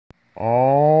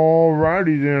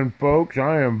Alrighty then, folks,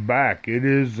 I am back. It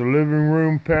is the Living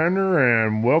Room Pander,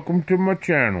 and welcome to my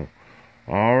channel.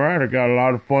 Alright, I got a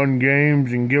lot of fun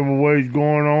games and giveaways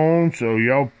going on, so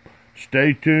y'all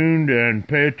stay tuned and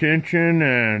pay attention,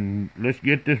 and let's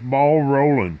get this ball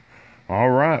rolling.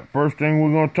 Alright, first thing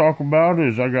we're going to talk about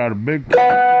is I got a big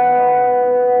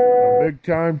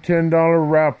time $10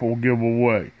 raffle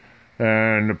giveaway.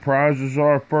 And the prizes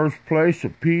are: first place, a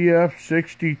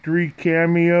PF63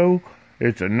 Cameo.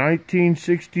 It's a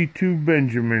 1962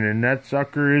 Benjamin, and that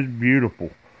sucker is beautiful.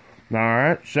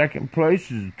 Alright, second place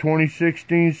is a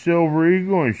 2016 Silver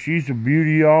Eagle, and she's a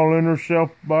beauty all in herself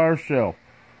by herself.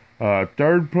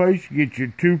 Third place, you get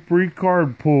your 2 free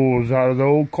card pulls out of the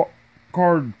old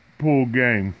card pull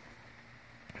game.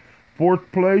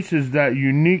 Fourth place is that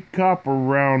unique copper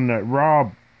round that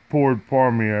Rob poured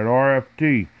for me at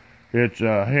RFT. It's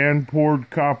a hand-poured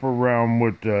copper round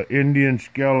with the Indian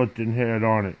skeleton head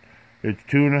on it. It's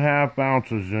 2.5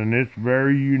 ounces, and it's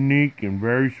very unique and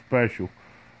very special.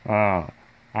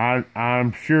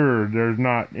 I'm sure there's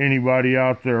not anybody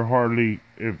out there, hardly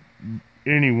if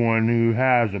anyone, who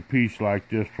has a piece like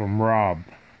this from Rob.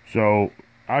 So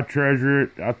I treasure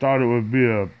it. I thought it would be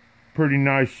a pretty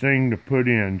nice thing to put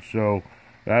in. So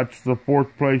that's the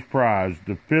fourth place prize.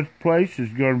 The fifth place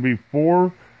is going to be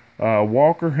 4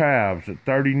 Walker halves, a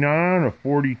 39, a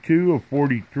 42, a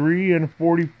 43, and a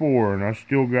 44, and I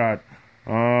still got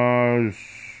 14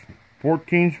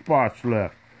 spots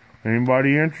left.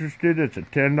 Anybody interested? It's a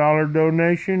 $10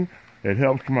 donation. It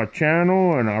helps my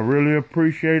channel, and I really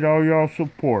appreciate all y'all's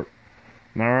support.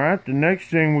 Alright, the next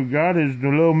thing we got is the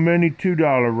little mini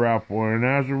 $2 raffle, and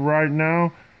as of right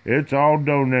now, it's all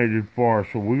donated for,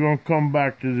 so we're going to come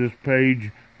back to this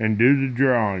page and do the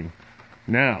drawing.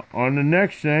 Now, on the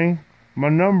next thing, my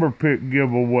number pick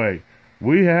giveaway.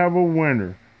 We have a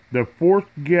winner. The fourth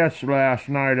guest last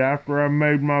night after I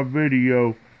made my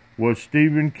video was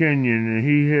Stephen Kenyon, and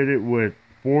he hit it with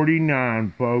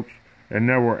 49, folks. And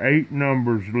there were 8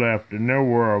 numbers left, and there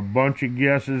were a bunch of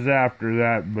guesses after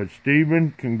that. But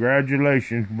Stephen,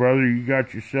 congratulations, brother. You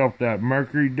got yourself that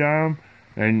Mercury dime,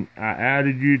 and I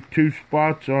added you 2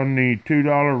 spots on the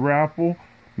 $2 raffle,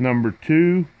 number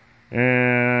 2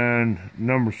 and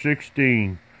number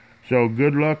 16. So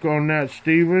good luck on that,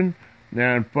 Stephen.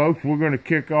 And folks, we're going to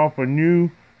kick off a new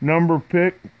number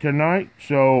pick tonight,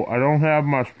 so I don't have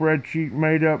my spreadsheet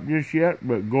made up just yet,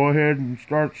 but go ahead and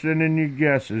start sending your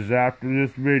guesses after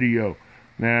this video,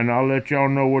 and I'll let y'all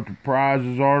know what the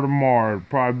prizes are tomorrow. It'll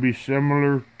probably be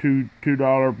similar to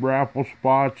 $2 raffle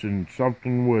spots and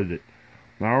something with it.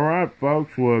 Alright,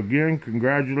 folks, well, again,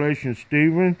 congratulations,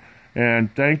 Stephen.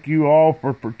 And thank you all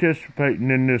for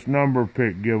participating in this number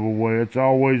pick giveaway. It's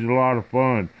always a lot of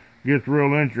fun. It gets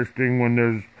real interesting when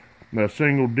there's the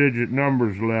single digit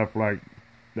numbers left. Like,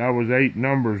 that was 8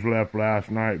 numbers left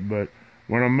last night. But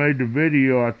when I made the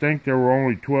video, I think there were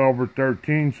only 12 or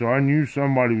 13. So I knew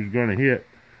somebody was going to hit.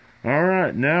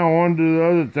 Alright, now on to the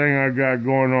other thing I got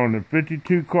going on. The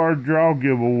 52 card draw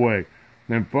giveaway.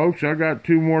 And folks, I got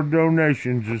 2 more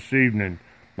donations this evening.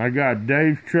 I got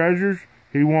Dave's Treasures.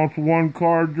 He wants 1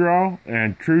 card draw,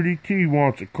 and Trudy T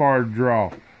wants a card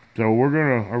draw. So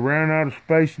I ran out of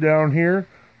space down here,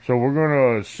 so we're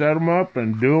gonna set them up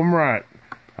and do them right.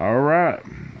 Alright,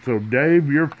 so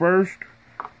Dave, you're first.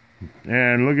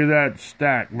 And look at that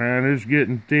stack, man, it's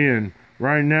getting thin.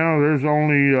 Right now, there's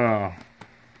only, I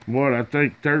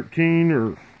think 13,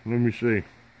 or, let me see.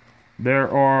 There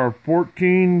are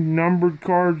 14 numbered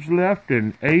cards left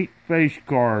and 8 face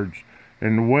cards.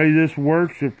 And the way this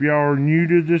works, if y'all are new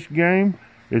to this game,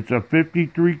 it's a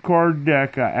 53 card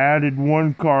deck. I added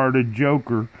 1 card, a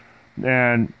joker,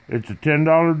 and it's a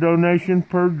 $10 donation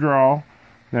per draw.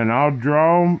 And I'll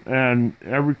draw them, and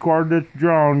every card that's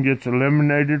drawn gets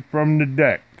eliminated from the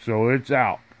deck, so it's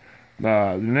out.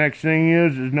 The next thing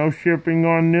is no shipping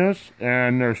on this,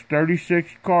 and there's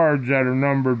 36 cards that are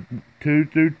numbered 2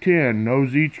 through 10.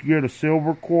 Those each get a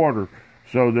silver quarter.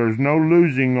 So there's no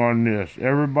losing on this.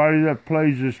 Everybody that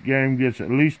plays this game gets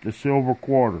at least a silver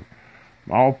quarter.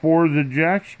 All 4 of the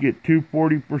jacks get 2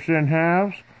 40%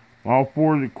 halves. All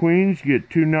 4 of the queens get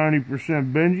 2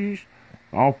 90% Benjis.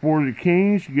 All 4 of the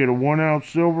kings get a 1 ounce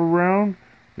silver round.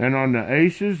 And on the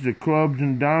aces, the clubs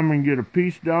and diamond get a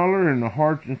peace dollar, and the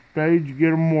hearts and spades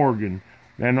get a Morgan.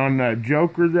 And on that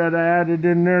joker that I added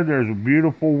in there, there's a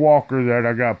beautiful walker that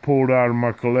I got pulled out of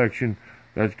my collection.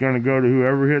 That's going to go to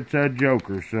whoever hits that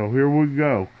joker. So here we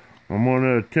go. I'm going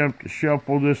to attempt to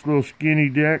shuffle this little skinny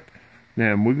deck.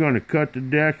 Then we're going to cut the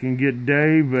deck and get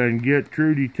Dave and get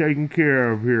Trudy taken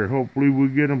care of here. Hopefully we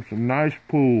get them some nice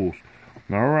pulls.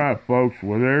 All right, folks.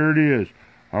 Well, there it is.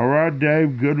 All right,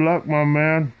 Dave. Good luck, my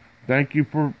man. Thank you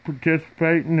for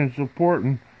participating and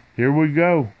supporting. Here we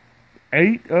go.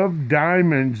 8 of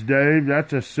diamonds, Dave.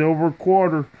 That's a silver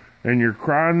quarter. And your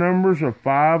cry numbers are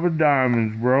 5 of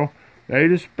diamonds, bro.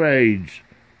 8 of spades.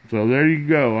 So there you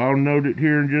go. I'll note it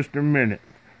here in just a minute.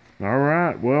 All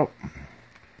right, well,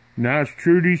 now it's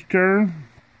Trudy's turn.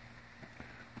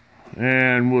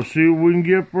 And we'll see what we can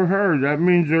get for her. That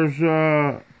means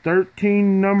there's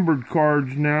 13 numbered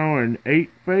cards now and 8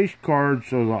 face cards.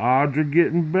 So the odds are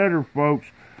getting better, folks.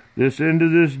 This end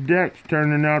of this deck's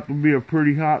turning out to be a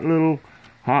pretty hot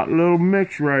little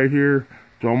mix right here.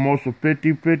 It's almost a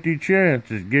 50-50 chance.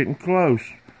 It's getting close.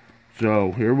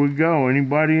 So here we go.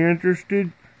 Anybody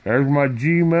interested? There's my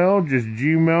Gmail. Just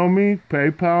Gmail me,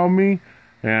 PayPal me,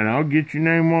 and I'll get your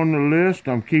name on the list.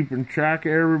 I'm keeping track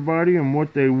of everybody and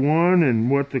what they won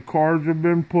and what the cards have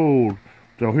been pulled.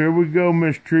 So here we go,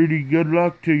 Miss Trudy. Good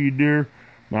luck to you, dear.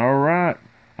 All right.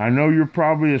 I know you're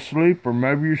probably asleep or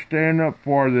maybe you're staying up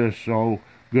for this. So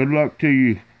good luck to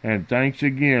you and thanks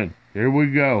again. Here we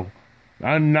go.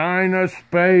 A 9 of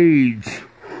spades.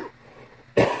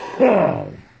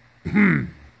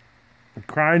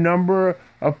 Cry number,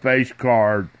 a face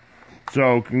card.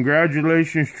 So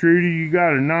congratulations, Trudy. You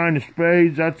got a 9 of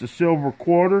spades. That's a silver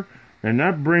quarter, and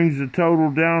that brings the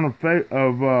total down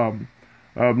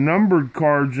of numbered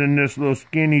cards in this little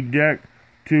skinny deck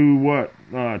to what?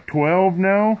 12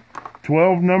 now.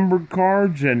 12 numbered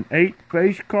cards and 8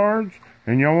 face cards.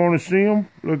 And y'all want to see them?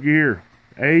 Look here: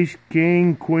 Ace,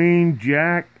 King, Queen,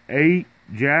 Jack, 8,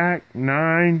 Jack,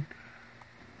 9,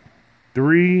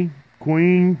 3.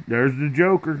 Queen, there's the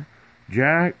Joker,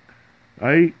 Jack,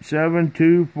 8, 7,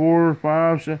 2, 4,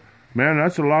 5, 7. Man,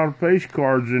 that's a lot of face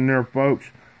cards in there,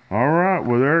 folks. All right,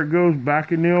 well, there it goes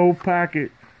back in the old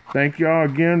packet. Thank y'all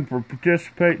again for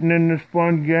participating in this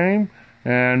fun game.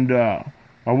 And I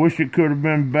wish it could have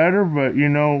been better, but, you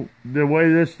know, the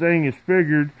way this thing is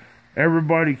figured,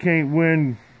 everybody can't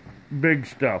win big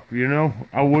stuff, you know.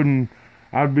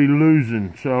 I'd be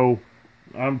losing, so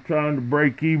I'm trying to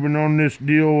break even on this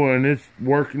deal, and it's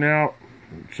working out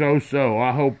so-so.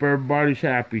 I hope everybody's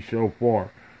happy so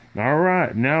far. All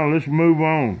right, now let's move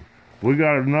on. We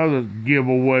got another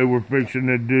giveaway we're fixing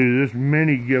to do, this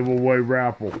mini giveaway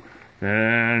raffle.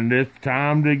 And it's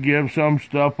time to give some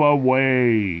stuff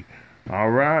away.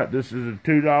 All right, this is a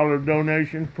 $2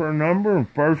 donation per number. And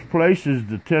first place is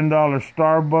the $10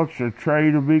 Starbucks or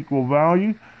trade of equal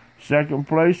value. Second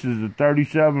place is the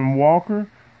 37 Walker.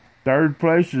 Third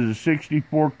place is a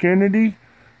 64 Kennedy.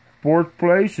 Fourth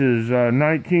place is a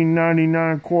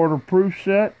 1999 quarter proof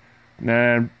set.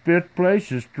 And fifth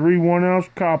place is 3 1-ounce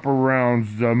copper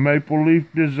rounds, the Maple Leaf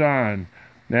design.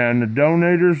 And the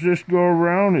donators this go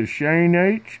around is Shane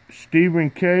H., Stephen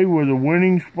K. with a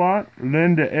winning spot,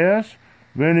 Linda S.,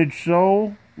 Vintage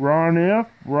Soul, Ron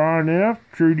F.,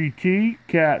 Trudy T.,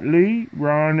 Cat Lee,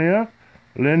 Ron F.,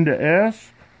 Linda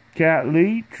S., Cat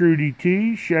Lee, Trudy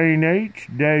T., Shane H.,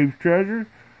 Dave Treasure,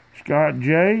 Scott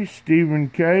J., Stephen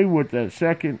K. with that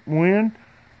second win,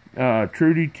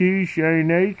 Trudy T.,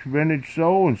 Shane H., Vintage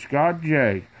Soul, and Scott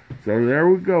J. So there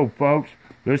we go, folks.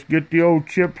 Let's get the old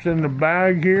chips in the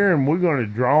bag here, and we're going to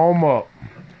draw them up.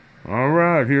 All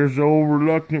right, here's the old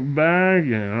reluctant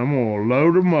bag, and I'm going to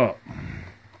load them up.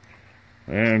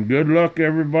 And good luck,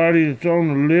 everybody that's on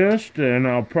the list, and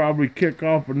I'll probably kick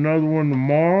off another one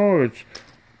tomorrow. It's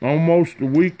almost the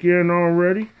weekend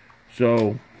already,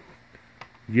 so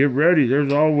get ready.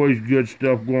 There's always good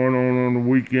stuff going on the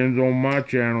weekends on my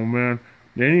channel, man.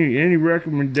 Any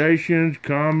recommendations,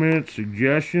 comments,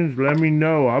 suggestions, let me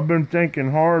know. I've been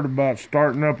thinking hard about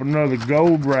starting up another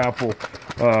gold raffle,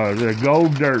 the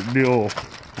gold dirt deal,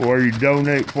 where you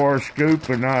donate for a scoop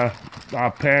and I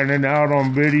pan it out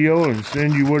on video and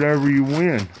send you whatever you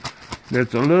win.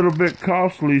 It's a little bit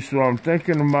costly, so I'm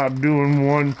thinking about doing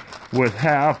one with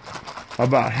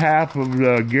about half of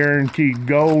the guaranteed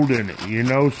gold in it, you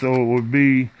know, so it would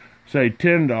be, say,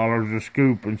 $10 a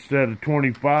scoop instead of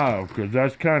 $25, because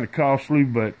that's kind of costly.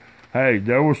 But hey,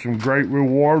 there was some great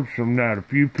rewards from that. A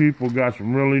few people got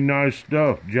some really nice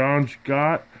stuff. John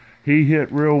Scott, he hit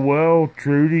real well.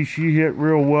 Trudy, she hit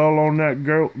real well on that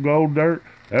gold dirt.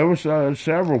 There was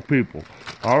several people.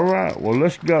 All right, well,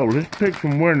 let's go. Let's pick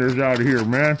some winners out of here,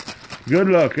 man. Good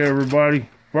luck, everybody.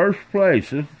 First place,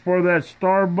 this is for that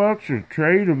Starbucks or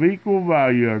trade of equal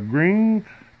value, a green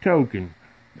token.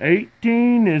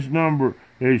 18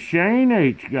 is Shane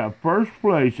H. got first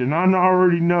place, and I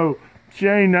already know,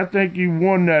 Shane, I think you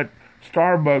won that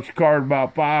Starbucks card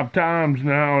about 5 times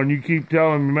now, and you keep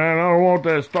telling me, man, I don't want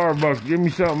that Starbucks, give me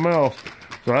something else.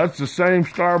 So that's the same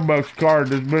Starbucks card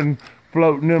that's been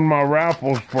floating in my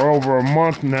raffles for over a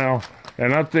month now,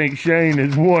 and I think Shane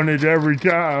has won it every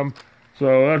time.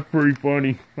 So that's pretty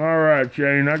funny. All right,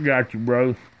 Shane, I got you,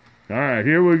 brother. All right,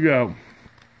 here we go.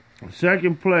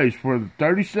 Second place for the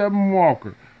 37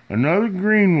 Walker. Another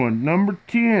green one, number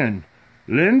 10.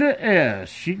 Linda S.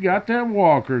 She got that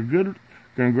Walker. Good.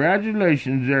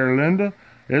 Congratulations there, Linda.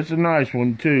 It's a nice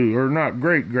one, too. Or not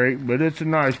great, but it's a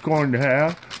nice coin to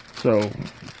have. So,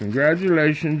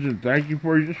 congratulations and thank you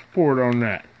for your support on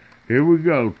that. Here we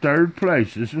go. Third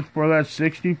place. This is for that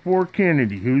 64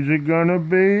 Kennedy. Who's it gonna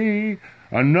be?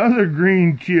 Another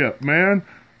green chip, man.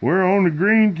 We're on the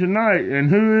green tonight. And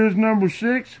who is number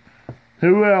 6?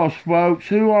 Who else, folks?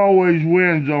 Who always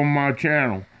wins on my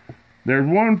channel? There's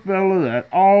one fella that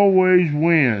always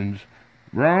wins.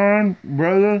 Ron,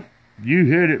 brother, you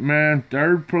hit it, man.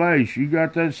 Third place. You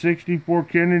got that 64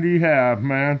 Kennedy half,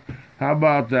 man. How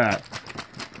about that?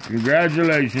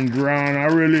 Congratulations, Ron. I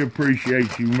really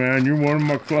appreciate you, man. You're one of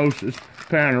my closest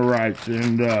Panerites,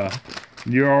 and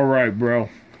you're all right, bro.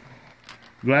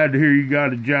 Glad to hear you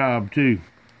got a job, too.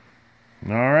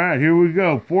 All right, here we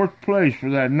go. Fourth place for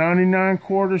that 99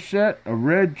 quarter set, a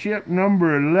red chip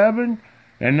number 11.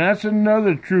 And that's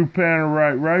another true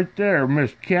Panerite right there.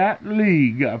 Miss Kat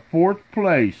Lee got fourth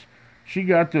place. She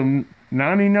got the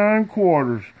 99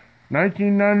 quarters,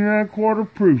 1999 quarter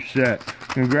proof set.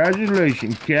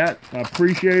 Congratulations, Kat. I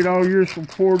appreciate all your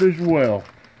support as well.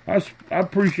 I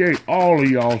appreciate all of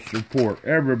y'all's support,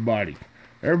 everybody.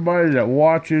 Everybody that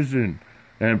watches and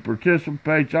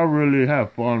participates. I really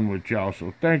have fun with y'all,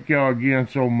 so thank y'all again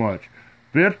so much.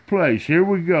 Fifth place, here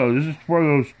we go. This is for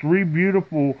those 3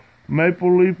 beautiful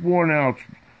Maple Leaf 1-ounce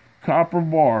copper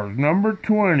bars. Number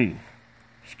 20.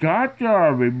 Scott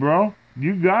Jarvie, bro.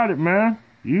 You got it, man.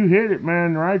 You hit it,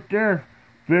 man, right there.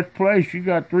 Fifth place. You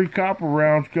got 3 copper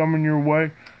rounds coming your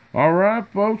way. All right,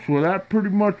 folks. Well, that pretty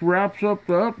much wraps up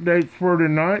the updates for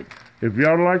tonight. If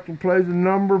y'all like to play the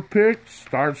number picks,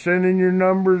 start sending your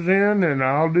numbers in, and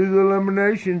I'll do the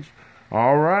eliminations.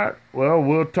 All right. Well,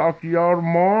 we'll talk to y'all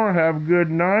tomorrow. Have a good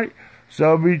night.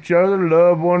 Sub each other.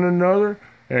 Love one another.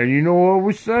 And you know what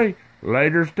we say,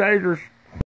 later staters.